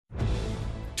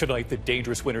Tonight, the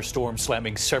dangerous winter storm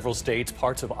slamming several states.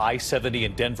 Parts of I-70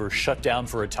 in Denver shut down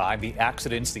for a time. The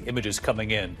accidents, the images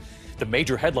coming in. The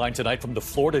major headline tonight from the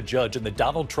Florida judge in the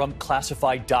Donald Trump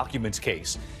classified documents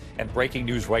case. And breaking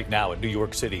news right now in New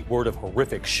York City. Word of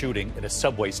horrific shooting at a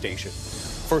subway station.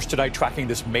 First tonight, tracking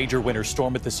this major winter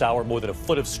storm at this hour. More than a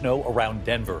foot of snow around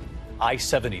Denver.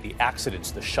 I-70, the accidents,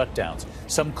 the shutdowns.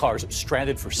 Some cars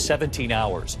stranded for 17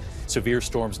 hours. Severe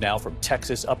storms now from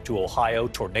Texas up to Ohio.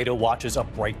 Tornado watches up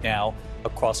right now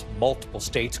across multiple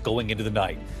states going into the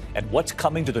night. And what's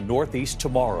coming to the Northeast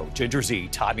tomorrow? Ginger Z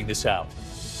timing this out.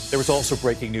 There was also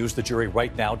breaking news. The jury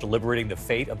right now deliberating the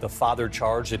fate of the father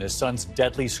charged in his son's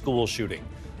deadly school shooting.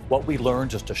 What we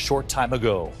learned just a short time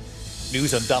ago.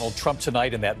 News on Donald Trump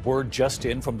tonight and that word just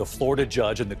in from the Florida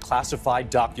judge in the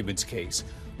classified documents case.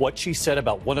 What she said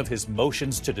about one of his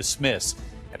motions to dismiss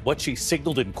and what she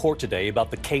signaled in court today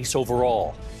about the case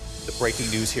overall. The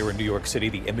breaking news here in New York City,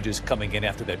 the images coming in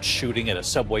after that shooting at a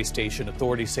subway station.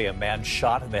 Authorities say a man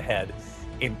shot in the head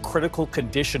in critical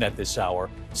condition at this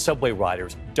hour. Subway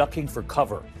riders ducking for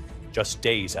cover just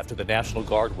days after the National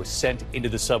Guard was sent into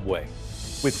the subway.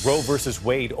 With Roe versus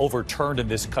Wade overturned in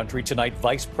this country tonight,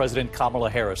 Vice President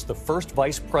Kamala Harris, the first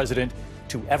vice president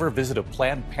to ever visit a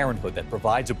Planned Parenthood that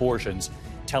provides abortions,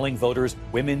 telling voters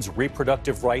women's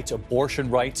reproductive rights, abortion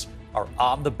rights are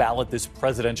on the ballot this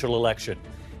presidential election.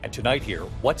 And tonight here,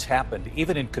 what's happened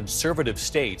even in conservative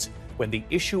states when the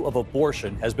issue of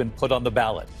abortion has been put on the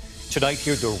ballot. Tonight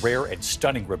here, the rare and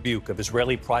stunning rebuke of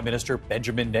Israeli Prime Minister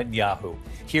Benjamin Netanyahu.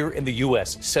 Here in the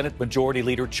U.S., Senate Majority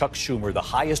Leader Chuck Schumer, the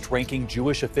highest-ranking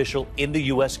Jewish official in the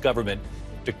U.S. government,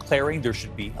 declaring there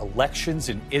should be elections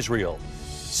in Israel.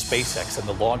 SpaceX and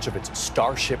the launch of its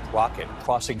Starship rocket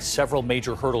crossing several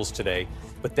major hurdles today,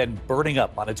 but then burning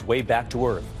up on its way back to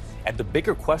Earth. And the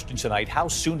bigger question tonight, how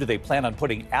soon do they plan on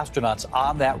putting astronauts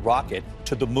on that rocket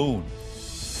to the moon?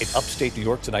 In upstate New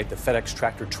York tonight, the FedEx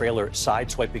tractor trailer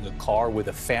sideswiping a car with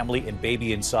a family and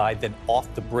baby inside, then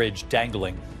off the bridge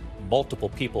dangling. Multiple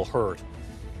people hurt.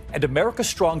 And America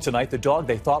Strong tonight, the dog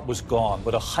they thought was gone,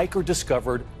 but a hiker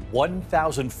discovered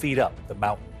 1,000 feet up the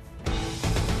mountain.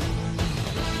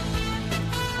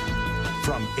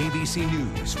 From ABC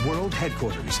News World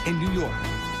Headquarters in New York,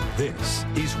 this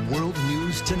is World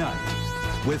News Tonight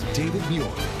with David Muir.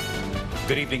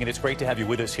 Good evening, and it's great to have you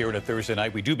with us here on a Thursday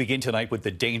night. We do begin tonight with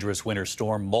the dangerous winter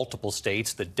storm. Multiple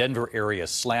states, the Denver area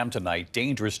slammed tonight.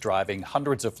 Dangerous driving,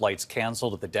 hundreds of flights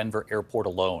canceled at the Denver airport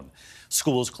alone.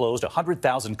 Schools closed,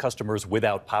 100,000 customers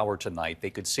without power tonight. They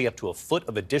could see up to a foot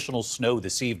of additional snow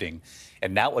this evening.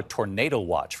 And now a tornado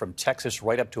watch from Texas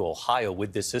right up to Ohio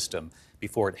with this system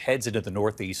before it heads into the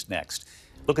Northeast next.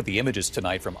 Look at the images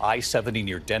tonight from I-70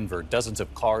 near Denver. Dozens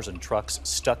of cars and trucks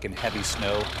stuck in heavy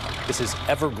snow. This is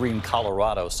Evergreen,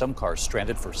 Colorado. Some cars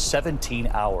stranded for 17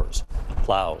 hours.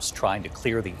 Plows trying to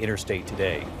clear the interstate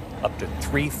today. Up to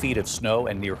 3 feet of snow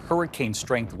and near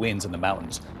hurricane-strength winds in the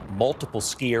mountains. Multiple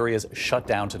ski areas shut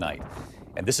down tonight.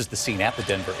 And this is the scene at the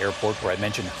Denver airport where I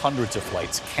mentioned hundreds of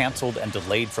flights canceled and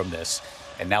delayed from this.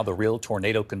 And now the real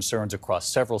tornado concerns across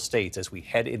several states as we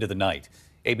head into the night.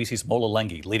 ABC's Mola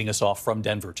Lenghi leading us off from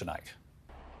Denver tonight.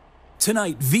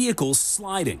 Tonight, vehicles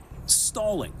sliding,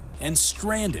 stalling, and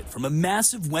stranded from a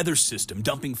massive weather system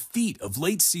dumping feet of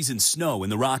late-season snow in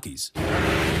the Rockies.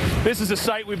 This is a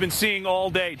sight we've been seeing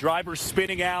all day. Drivers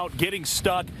spinning out, getting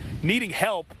stuck, needing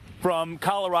help from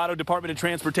Colorado Department of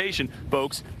Transportation.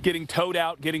 Folks getting towed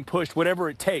out, getting pushed, whatever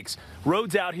it takes.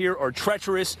 Roads out here are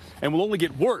treacherous and will only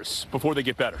get worse before they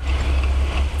get better.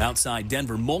 Outside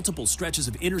Denver, multiple stretches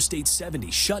of Interstate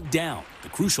 70 shut down, the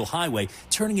crucial highway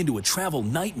turning into a travel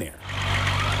nightmare.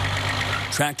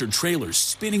 Tractor trailers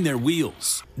spinning their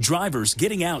wheels, drivers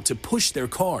getting out to push their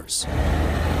cars.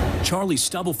 Charlie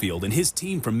Stubblefield and his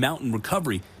team from Mountain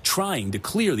Recovery trying to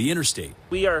clear the interstate.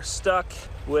 We are stuck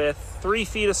with 3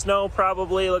 feet of snow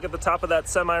probably. Look at the top of that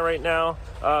semi right now.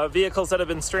 Vehicles that have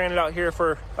been stranded out here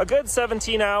for a good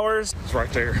 17 hours. It's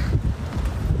right there.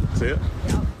 See it?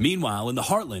 Meanwhile, in the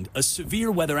heartland, a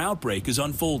severe weather outbreak is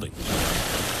unfolding,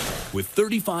 with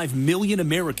 35 million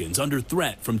Americans under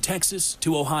threat from Texas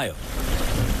to Ohio.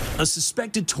 A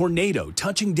suspected tornado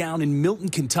touching down in Milton,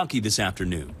 Kentucky this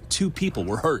afternoon. 2 people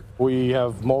were hurt. We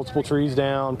have multiple trees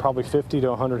down, probably 50 to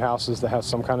 100 houses that have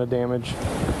some kind of damage.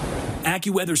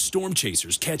 AccuWeather storm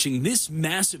chasers catching this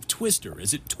massive twister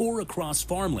as it tore across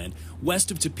farmland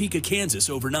west of Topeka, Kansas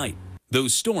overnight.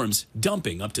 Those storms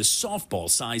dumping up to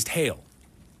softball-sized hail.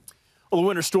 Well, the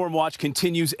winter storm watch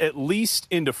continues at least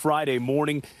into Friday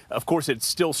morning. Of course, it's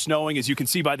still snowing. As you can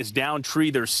see by this downed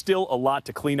tree, there's still a lot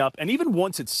to clean up. And even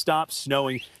once it stops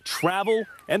snowing, travel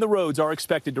and the roads are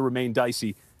expected to remain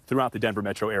dicey throughout the Denver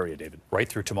metro area, David. Right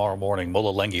through tomorrow morning.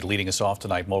 Mola Lenghi leading us off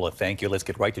tonight. Mola, thank you. Let's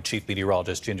get right to Chief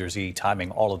Meteorologist Ginger Z timing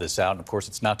all of this out. And of course,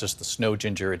 it's not just the snow,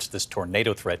 Ginger, it's this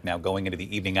tornado threat now going into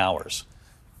the evening hours.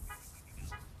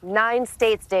 9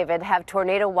 states, David, have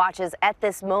tornado watches at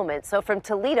this moment. So from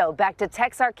Toledo back to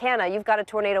Texarkana, you've got a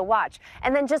tornado watch.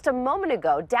 And then just a moment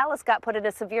ago, Dallas got put in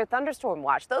a severe thunderstorm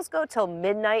watch. Those go till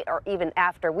midnight or even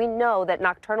after. We know that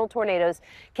nocturnal tornadoes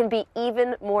can be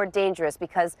even more dangerous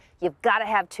because you've got to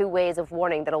have 2 ways of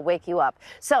warning that'll wake you up.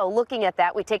 So looking at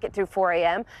that, we take it through 4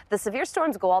 a.m. The severe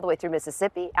storms go all the way through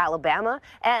Mississippi, Alabama,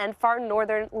 and far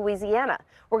northern Louisiana.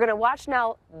 We're going to watch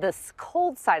now the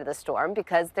cold side of the storm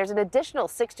because there's an additional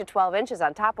 6 to 12 inches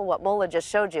on top of what Mola just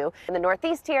showed you. In the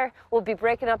northeast here, we'll be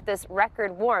breaking up this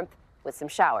record warmth with some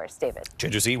showers. David.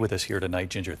 Ginger Z with us here tonight.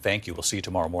 Ginger, thank you. We'll see you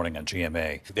tomorrow morning on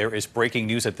GMA. There is breaking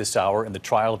news at this hour in the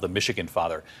trial of the Michigan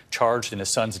father charged in his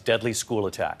son's deadly school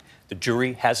attack. The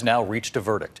jury has now reached a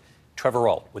verdict. Trevor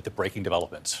Ault with the breaking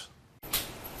developments.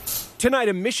 Tonight,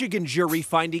 a Michigan jury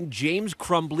finding James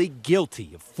Crumbley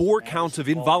guilty of 4 counts of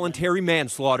involuntary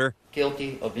manslaughter.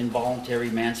 Guilty of involuntary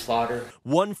manslaughter.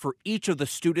 1 for each of the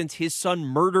students his son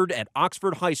murdered at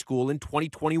Oxford High School in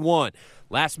 2021.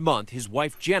 Last month, his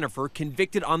wife Jennifer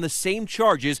convicted on the same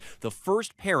charges the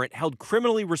first parent held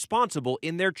criminally responsible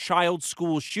in their child's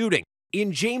school shooting.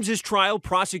 In James's trial,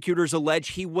 prosecutors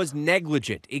allege he was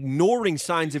negligent, ignoring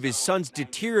signs of his son's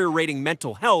deteriorating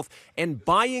mental health and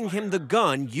buying him the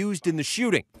gun used in the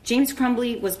shooting. James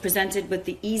Crumbley was presented with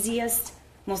the easiest,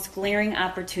 most glaring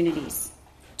opportunities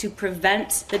to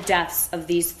prevent the deaths of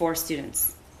these 4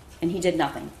 students, and he did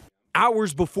nothing.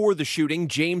 Hours before the shooting,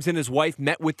 James and his wife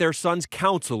met with their son's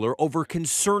counselor over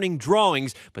concerning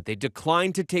drawings, but they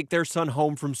declined to take their son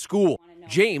home from school.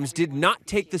 James did not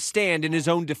take the stand in his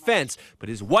own defense, but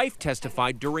his wife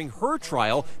testified during her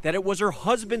trial that it was her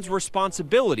husband's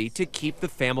responsibility to keep the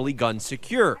family gun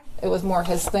secure. It was more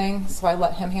his thing, so I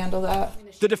let him handle that.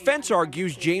 The defense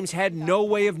argues James had no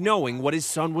way of knowing what his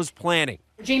son was planning.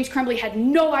 James Crumbley had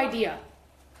no idea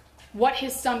what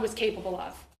his son was capable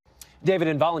of. David,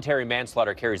 involuntary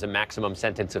manslaughter carries a maximum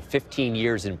sentence of 15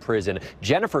 years in prison.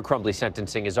 Jennifer Crumbley's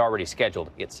sentencing is already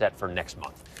scheduled. It's set for next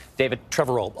month. David.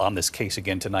 Trevor Ault on this case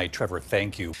again tonight. Trevor,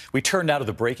 thank you. We turn now to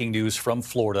the breaking news from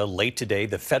Florida. Late today,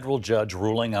 the federal judge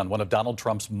ruling on one of Donald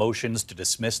Trump's motions to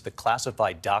dismiss the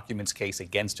classified documents case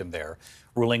against him there,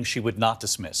 ruling she would not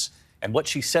dismiss, and what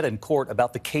she said in court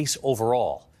about the case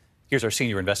overall. Here's our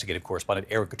senior investigative correspondent,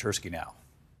 Katersky now.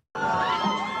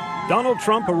 Donald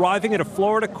Trump arriving at a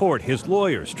Florida court, his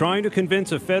lawyers trying to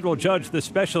convince a federal judge the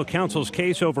special counsel's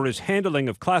case over his handling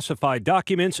of classified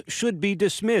documents should be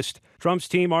dismissed. Trump's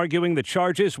team arguing the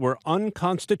charges were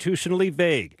unconstitutionally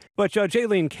vague. But Judge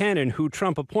Aileen Cannon, who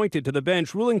Trump appointed to the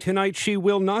bench, ruling tonight she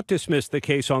will not dismiss the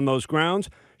case on those grounds.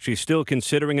 She's still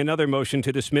considering another motion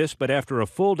to dismiss, but after a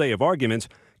full day of arguments,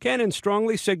 Cannon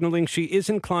strongly signaling she is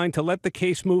inclined to let the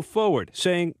case move forward,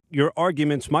 saying your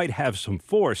arguments might have some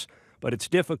force, but it's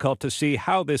difficult to see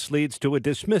how this leads to a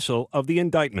dismissal of the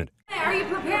indictment. Are you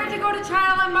prepared to go to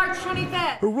trial on March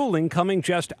 25th? Her ruling coming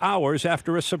just hours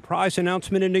after a surprise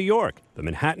announcement in New York. The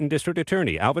Manhattan District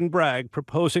Attorney, Alvin Bragg,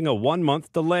 proposing a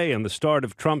 1-month delay in the start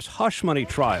of Trump's hush money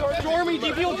trial.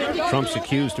 Trump's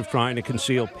accused of trying to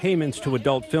conceal payments to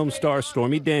adult film star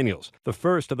Stormy Daniels. The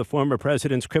first of the former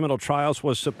president's criminal trials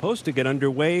was supposed to get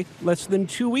underway less than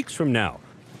 2 weeks from now.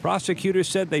 Prosecutors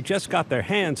said they just got their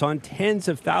hands on tens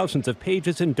of thousands of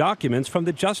pages and documents from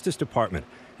the Justice Department,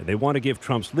 and they want to give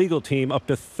Trump's legal team up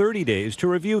to 30 days to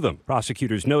review them.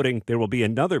 Prosecutors noting there will be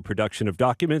another production of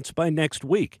documents by next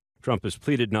week. Trump has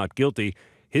pleaded not guilty,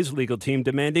 his legal team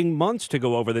demanding months to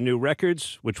go over the new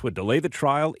records, which would delay the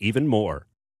trial even more.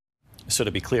 So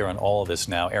to be clear on all of this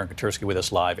now, Aaron Katersky with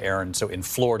us live. Aaron, so in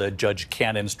Florida, Judge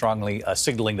Cannon strongly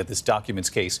signaling that this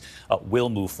documents case will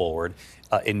move forward.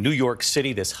 In New York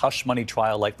City, this hush money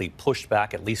trial likely pushed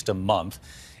back at least a month.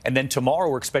 And then tomorrow,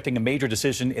 we're expecting a major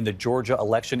decision in the Georgia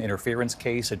election interference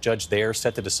case. A judge there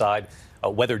set to decide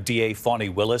whether DA Fani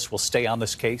Willis will stay on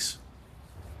this case.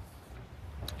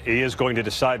 He is going to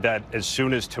decide that as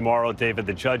soon as tomorrow, David.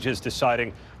 The judge is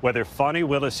deciding whether Fani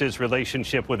Willis's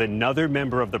relationship with another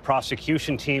member of the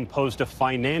prosecution team posed a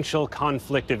financial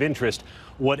conflict of interest.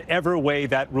 Whatever way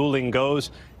that ruling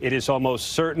goes, it is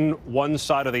almost certain one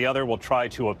side or the other will try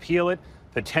to appeal it,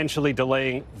 potentially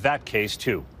delaying that case,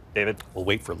 too. David? We'll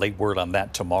wait for late word on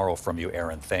that tomorrow from you,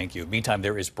 Aaron. Thank you. Meantime,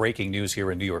 there is breaking news here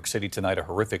in New York City tonight, a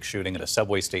horrific shooting at a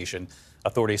subway station.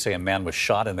 Authorities say a man was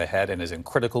shot in the head and is in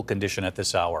critical condition at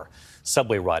this hour.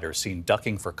 Subway riders seen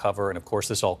ducking for cover. And of course,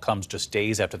 this all comes just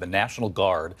days after the National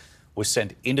Guard was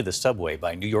sent into the subway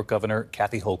by New York Governor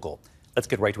Kathy Hochul. Let's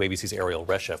get right to ABC's Ariel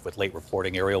Reshef with late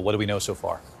reporting. Ariel, what do we know so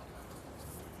far?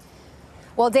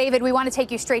 Well, David, we want to take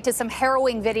you straight to some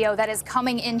harrowing video that is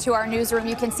coming into our newsroom.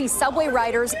 You can see subway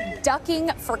riders ducking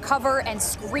for cover and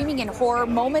screaming in horror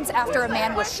moments after a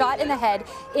man was shot in the head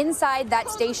inside that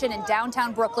station in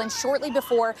downtown Brooklyn shortly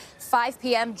before 5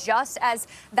 p.m., just as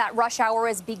that rush hour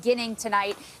is beginning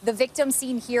tonight. The victim,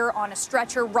 seen here on a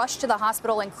stretcher, rushed to the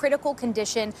hospital in critical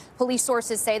condition. Police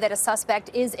sources say that a suspect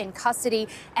is in custody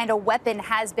and a weapon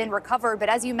has been recovered. But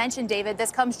as you mentioned, David,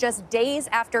 this comes just days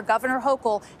after Governor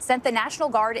Hochul sent the National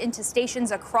Guard into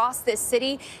stations across this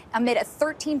city amid a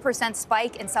 13%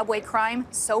 spike in subway crime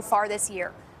so far this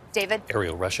year. David?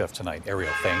 Ariel Reshef tonight.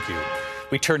 Ariel, thank you.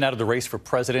 We turn now to the race for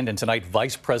president, and tonight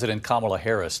Vice President Kamala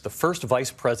Harris, the first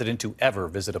vice president to ever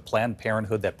visit a Planned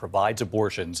Parenthood that provides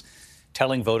abortions,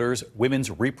 telling voters women's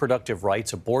reproductive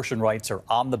rights, abortion rights are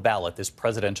on the ballot this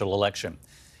presidential election.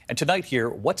 And tonight here,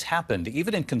 what's happened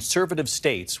even in conservative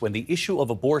states when the issue of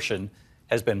abortion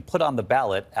has been put on the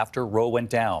ballot after Roe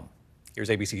went down. Here's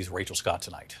ABC's Rachel Scott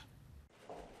tonight.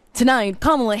 Tonight,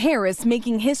 Kamala Harris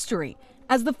making history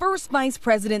as the first vice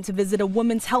president to visit a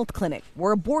women's health clinic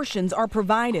where abortions are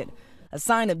provided, a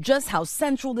sign of just how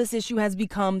central this issue has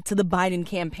become to the Biden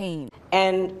campaign.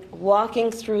 And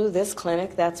walking through this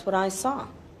clinic, that's what I saw.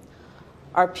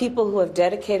 Are people who have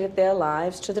dedicated their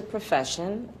lives to the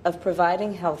profession of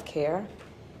providing health care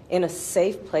in a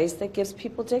safe place that gives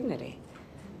people dignity.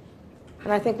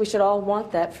 And I think we should all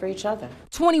want that for each other.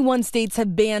 21 states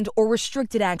have banned or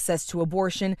restricted access to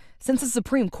abortion since the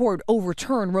Supreme Court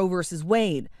overturned Roe v.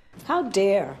 Wade. How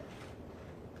dare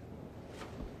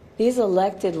these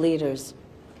elected leaders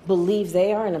believe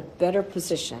they are in a better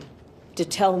position to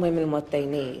tell women what they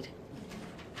need,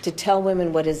 to tell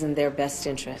women what is in their best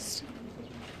interest.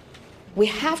 We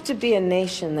have to be a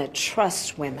nation that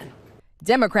trusts women.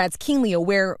 Democrats keenly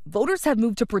aware voters have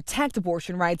moved to protect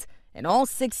abortion rights in all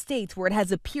 6 states where it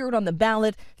has appeared on the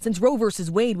ballot since Roe v.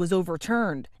 Wade was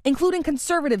overturned, including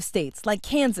conservative states like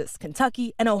Kansas,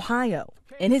 Kentucky, and Ohio.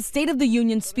 In his State of the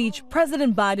Union speech,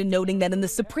 President Biden noting that in the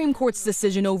Supreme Court's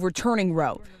decision overturning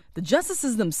Roe, the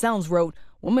justices themselves wrote,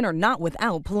 women are not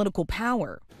without political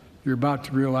power. You're about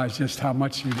to realize just how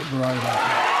much you were right about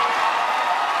that.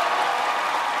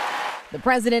 The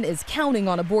president is counting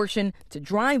on abortion to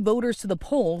drive voters to the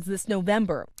polls this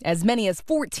November. As many as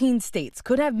 14 states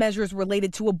could have measures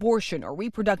related to abortion or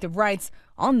reproductive rights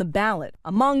on the ballot.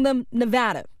 Among them,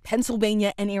 Nevada,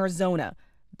 Pennsylvania, and Arizona,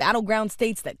 battleground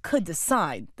states that could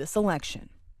decide this election.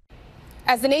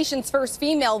 As the nation's first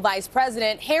female vice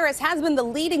president, Harris has been the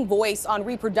leading voice on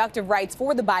reproductive rights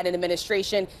for the Biden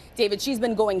administration. David, she's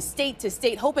been going state to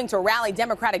state, hoping to rally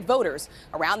Democratic voters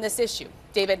around this issue.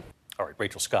 David? All right,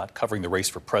 Rachel Scott covering the race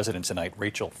for president tonight.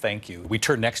 Rachel, thank you. We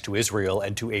turn next to Israel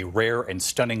and to a rare and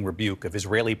stunning rebuke of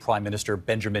Israeli Prime Minister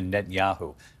Benjamin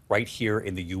Netanyahu right here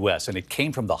in the U.S. And it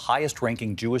came from the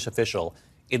highest-ranking Jewish official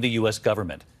in the U.S.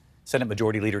 government, Senate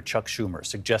Majority Leader Chuck Schumer,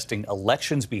 suggesting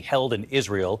elections be held in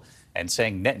Israel and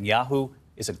saying Netanyahu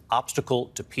is an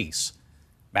obstacle to peace.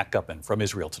 Matt Gutman from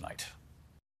Israel tonight.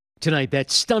 Tonight, that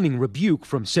stunning rebuke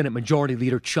from Senate Majority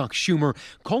Leader Chuck Schumer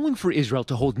calling for Israel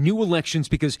to hold new elections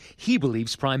because he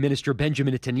believes Prime Minister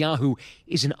Benjamin Netanyahu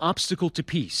is an obstacle to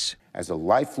peace. As a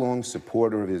lifelong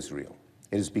supporter of Israel,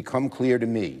 it has become clear to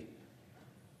me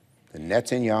the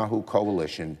Netanyahu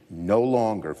coalition no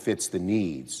longer fits the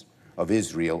needs of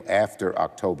Israel after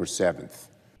October 7th.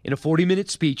 In a 40-minute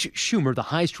speech, Schumer, the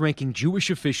highest-ranking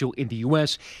Jewish official in the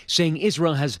U.S., saying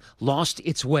Israel has lost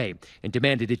its way and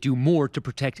demanded it do more to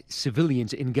protect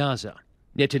civilians in Gaza.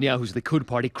 Netanyahu's Likud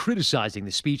party criticizing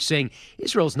the speech, saying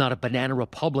Israel's not a banana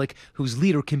republic whose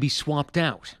leader can be swapped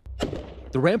out.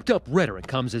 The ramped-up rhetoric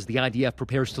comes as the IDF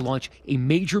prepares to launch a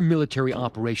major military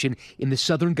operation in the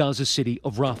southern Gaza city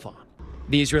of Rafah.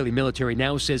 The Israeli military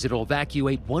now says it'll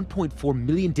evacuate 1.4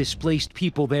 million displaced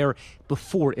people there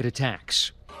before it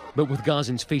attacks. But with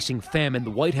Gazans facing famine,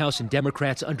 the White House and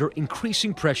Democrats under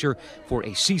increasing pressure for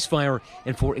a ceasefire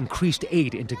and for increased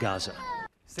aid into Gaza.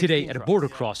 Today, at a border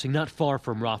crossing not far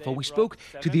from Rafah, we spoke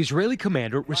to the Israeli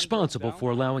commander responsible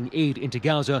for allowing aid into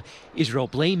Gaza, Israel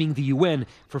blaming the UN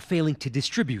for failing to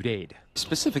distribute aid.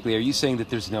 Specifically, are you saying that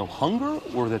there's no hunger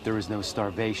or that there is no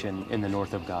starvation in the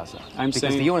north of Gaza? Because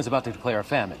saying the UN is about to declare a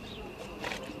famine.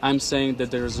 I'm saying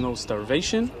that there is no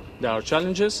starvation. There are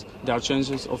challenges. There are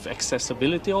challenges of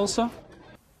accessibility also.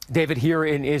 David, here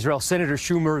in Israel, Senator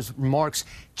Schumer's remarks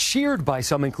cheered by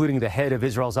some, including the head of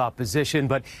Israel's opposition.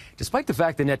 But despite the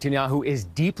fact that Netanyahu is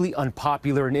deeply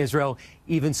unpopular in Israel,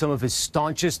 even some of his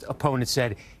staunchest opponents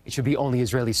said it should be only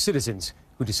Israeli citizens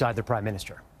who decide the prime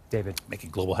minister. David. Making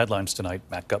global headlines tonight.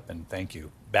 Matt Gutman, thank you.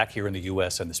 Back here in the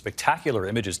U.S. and the spectacular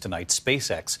images tonight,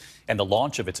 SpaceX and the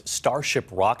launch of its Starship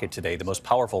rocket today, the most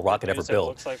powerful rocket ever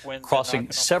built, crossing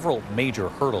several major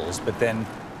hurdles, but then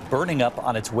burning up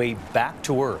on its way back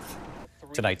to Earth.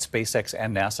 Tonight, SpaceX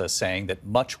and NASA saying that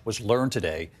much was learned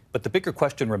today, but the bigger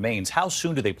question remains, how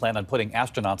soon do they plan on putting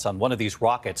astronauts on one of these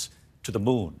rockets to the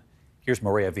moon? Here's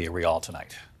Maria Villarreal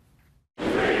tonight.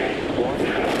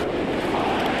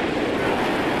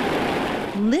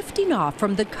 Lifting off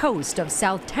from the coast of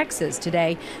South Texas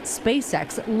today,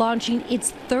 SpaceX launching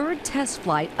its third test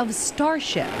flight of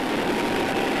Starship,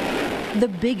 the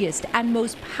biggest and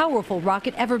most powerful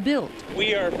rocket ever built.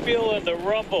 We are feeling the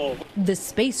rumble. The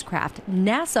spacecraft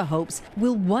NASA hopes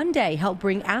will one day help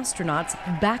bring astronauts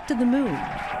back to the moon.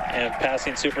 And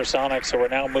passing supersonic, so we're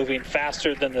now moving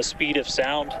faster than the speed of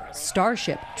sound.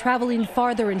 Starship traveling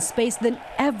farther in space than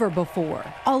ever before,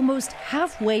 almost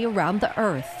halfway around the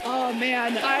Earth. Oh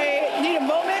man, I need a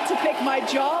moment to pick my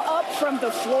jaw up from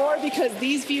the floor because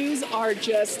these views are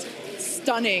just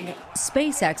stunning.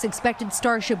 SpaceX expected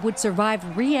Starship would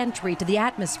survive re-entry to the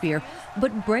atmosphere,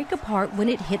 but break apart when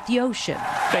it hit the ocean.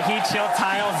 The heat shield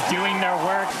tiles doing their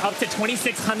work, up to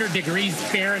 2,600 degrees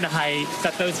Fahrenheit,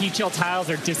 that those heat shield tiles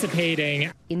are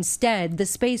dissipating. Instead, the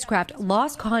spacecraft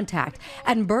lost contact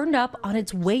and burned up on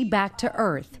its way back to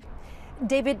Earth.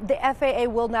 David, the FAA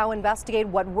will now investigate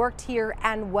what worked here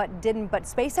and what didn't, but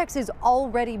SpaceX is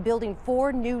already building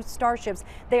 4 new Starships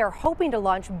they are hoping to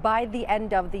launch by the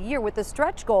end of the year, with the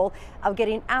stretch goal of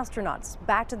getting astronauts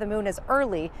back to the moon as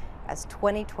early as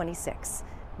 2026.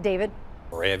 David?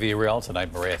 Maria Villarreal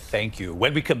tonight. Maria, thank you.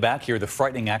 When we come back here, the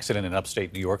frightening accident in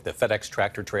upstate New York, the FedEx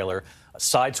tractor trailer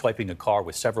sideswiping a car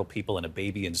with several people and a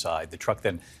baby inside. The truck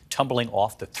then tumbling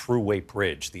off the thruway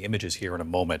bridge. The images here in a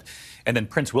moment. And then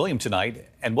Prince William tonight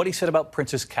and what he said about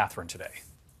Princess Catherine today.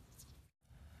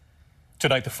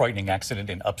 Tonight, the frightening accident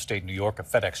in upstate New York, a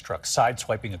FedEx truck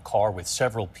sideswiping a car with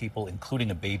several people,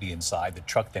 including a baby inside. The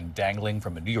truck then dangling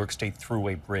from a New York State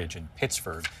thruway bridge in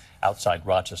Pittsford, outside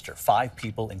Rochester. 5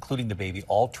 people, including the baby,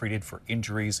 all treated for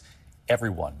injuries.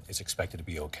 Everyone is expected to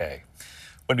be okay.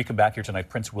 When we come back here tonight,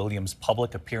 Prince William's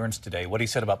public appearance today, what he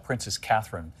said about Princess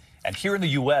Catherine. And here in the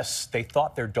U.S., they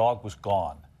thought their dog was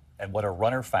gone, and what a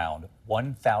runner found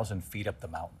 1,000 feet up the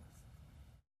mountain.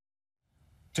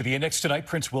 To the index tonight,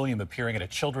 Prince William appearing at a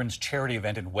children's charity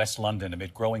event in West London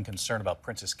amid growing concern about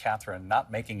Princess Catherine not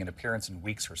making an appearance in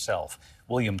weeks herself.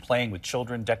 William playing with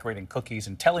children, decorating cookies,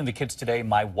 and telling the kids today,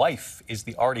 "My wife is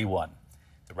the arty one."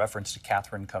 The reference to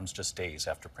Catherine comes just days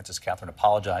after Princess Catherine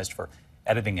apologized for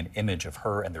editing an image of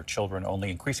her and their children,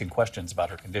 only increasing questions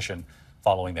about her condition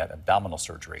following that abdominal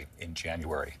surgery in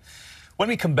January. When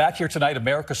we come back here tonight,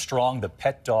 America Strong, the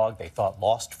pet dog they thought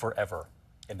lost forever.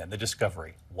 And then the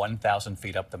discovery, 1,000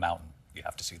 feet up the mountain. You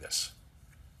have to see this.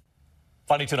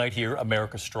 Finally tonight here,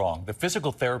 America Strong, the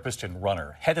physical therapist and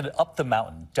runner headed up the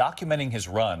mountain, documenting his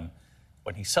run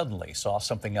when he suddenly saw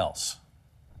something else.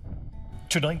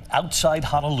 Tonight, outside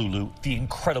Honolulu, the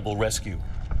incredible rescue.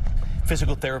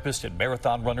 Physical therapist and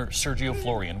marathon runner Sergio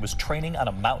Florian was training on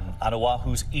a mountain on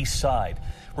Oahu's east side,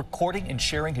 recording and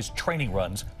sharing his training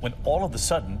runs when all of a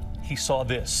sudden he saw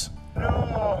this.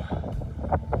 No.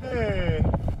 Hey.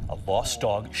 A lost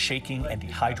dog, shaking and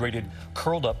dehydrated,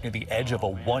 curled up near the edge of a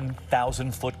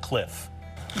 1,000-foot cliff.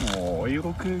 Oh, are you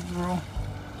okay, girl?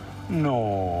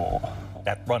 No.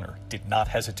 That runner did not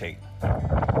hesitate.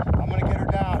 I'm gonna get her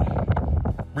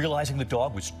down. Realizing the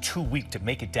dog was too weak to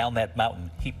make it down that mountain,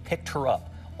 he picked her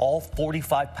up, all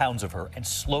 45 pounds of her, and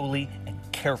slowly and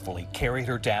carefully carried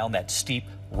her down that steep,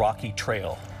 rocky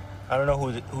trail. I don't know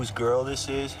whose girl this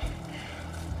is,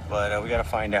 but we gotta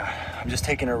find out. I'm just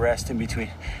taking a rest in between.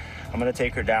 I'm gonna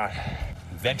take her down.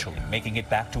 Eventually making it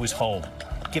back to his home,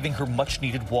 giving her much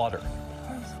needed water,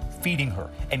 feeding her,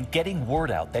 and getting word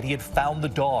out that he had found the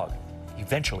dog.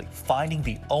 Eventually finding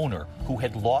the owner who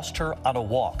had lost her on a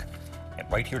walk. And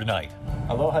right here tonight.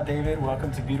 Aloha, David.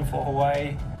 Welcome to beautiful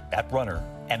Hawaii. That runner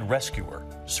and rescuer,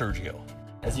 Sergio.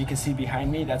 As you can see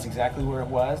behind me, that's exactly where it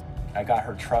was. I got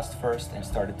her trust first and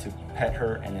started to pet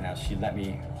her, and then she let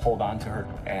me hold on to her,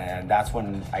 and that's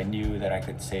when I knew that I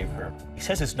could save her. He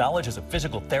says his knowledge as a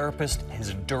physical therapist,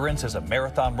 his endurance as a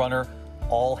marathon runner,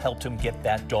 all helped him get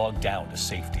that dog down to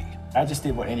safety. I just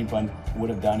did what anyone would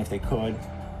have done if they could.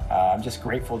 I'm just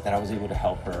grateful that I was able to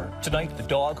help her. Tonight, the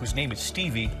dog, whose name is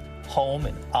Stevie, home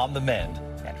and on the mend,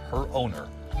 and her owner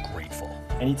grateful.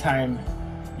 Anytime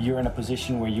you're in a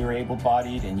position where you're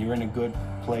able-bodied and you're in a good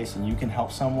place and you can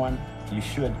help someone, you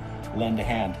should lend a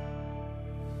hand.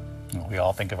 We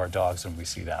all think of our dogs when we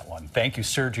see that one. Thank you,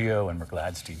 Sergio, and we're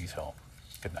glad Stevie's home.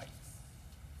 Good night.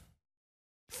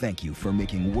 Thank you for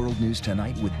making World News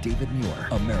Tonight with David Muir,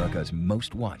 America's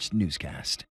most watched newscast.